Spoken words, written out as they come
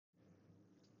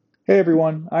Hey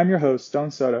everyone, I'm your host,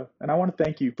 Stone Soto, and I want to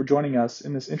thank you for joining us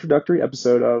in this introductory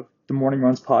episode of the Morning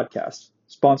Runs podcast,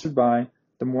 sponsored by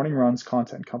the Morning Runs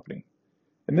Content Company.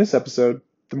 In this episode,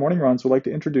 the Morning Runs would like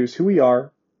to introduce who we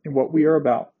are and what we are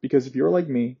about, because if you're like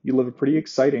me, you live a pretty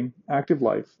exciting, active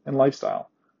life and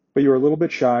lifestyle, but you're a little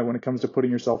bit shy when it comes to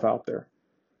putting yourself out there.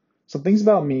 Some things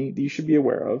about me that you should be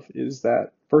aware of is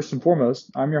that, first and foremost,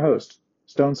 I'm your host,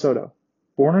 Stone Soto,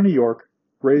 born in New York,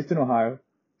 raised in Ohio,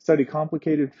 studied a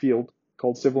complicated field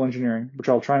called civil engineering, which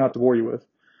I'll try not to bore you with.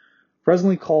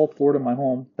 Presently call Florida my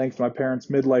home thanks to my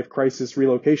parents' midlife crisis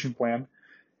relocation plan,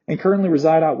 and currently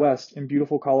reside out west in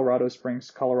beautiful Colorado Springs,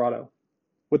 Colorado.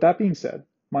 With that being said,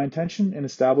 my intention in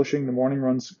establishing the Morning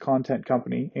Runs Content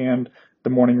Company and the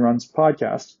Morning Runs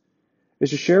podcast is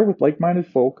to share with like-minded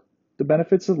folk the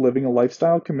benefits of living a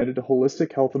lifestyle committed to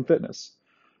holistic health and fitness.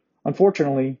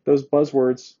 Unfortunately, those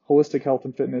buzzwords, holistic health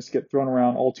and fitness, get thrown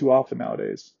around all too often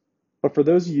nowadays. But for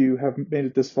those of you who have made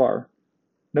it this far,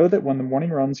 know that when the Morning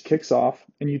Runs kicks off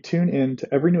and you tune in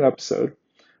to every new episode,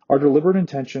 our deliberate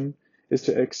intention is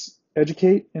to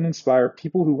educate and inspire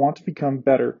people who want to become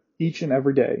better each and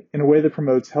every day in a way that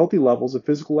promotes healthy levels of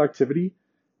physical activity,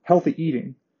 healthy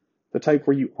eating, the type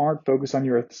where you aren't focused on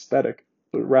your aesthetic,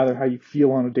 but rather how you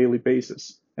feel on a daily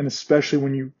basis, and especially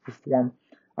when you perform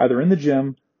either in the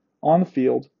gym, on the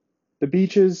field, the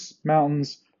beaches,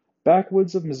 mountains,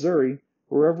 backwoods of Missouri,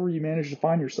 wherever you manage to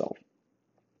find yourself.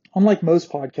 Unlike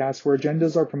most podcasts where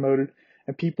agendas are promoted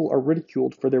and people are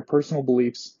ridiculed for their personal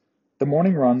beliefs, the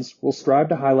Morning Runs will strive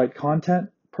to highlight content,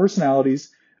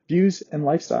 personalities, views, and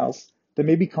lifestyles that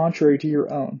may be contrary to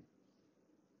your own.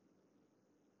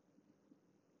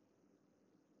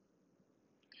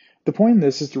 The point in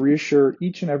this is to reassure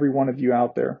each and every one of you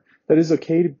out there that it is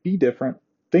okay to be different,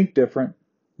 think different,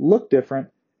 look different,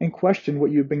 and question what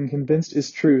you've been convinced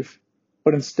is truth,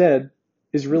 but instead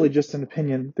is really just an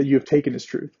opinion that you have taken as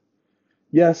truth.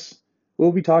 Yes,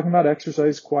 we'll be talking about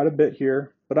exercise quite a bit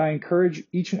here, but I encourage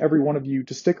each and every one of you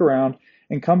to stick around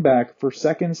and come back for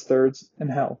seconds, thirds, and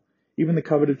hell, even the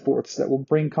coveted fourths that will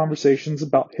bring conversations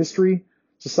about history,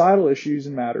 societal issues,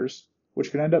 and matters, which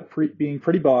can end up being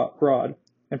pretty broad,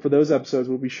 and for those episodes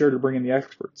we'll be sure to bring in the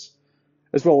experts,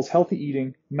 as well as healthy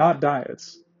eating, not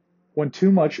diets, when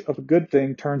too much of a good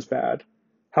thing turns bad,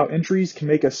 how injuries can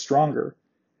make us stronger,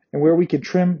 and where we can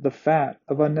trim the fat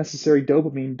of unnecessary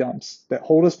dopamine dumps that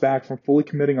hold us back from fully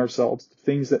committing ourselves to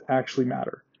things that actually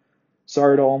matter.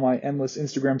 Sorry to all my endless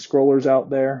Instagram scrollers out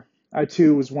there. I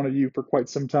too was one of you for quite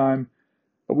some time,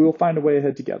 but we will find a way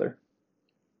ahead together.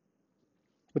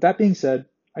 With that being said,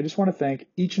 I just want to thank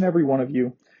each and every one of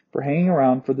you for hanging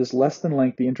around for this less than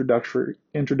lengthy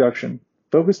introduction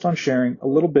focused on sharing a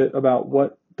little bit about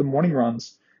what the Morning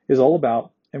Runs is all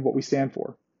about and what we stand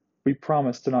for. We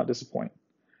promise to not disappoint.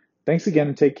 Thanks again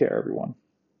and take care, everyone.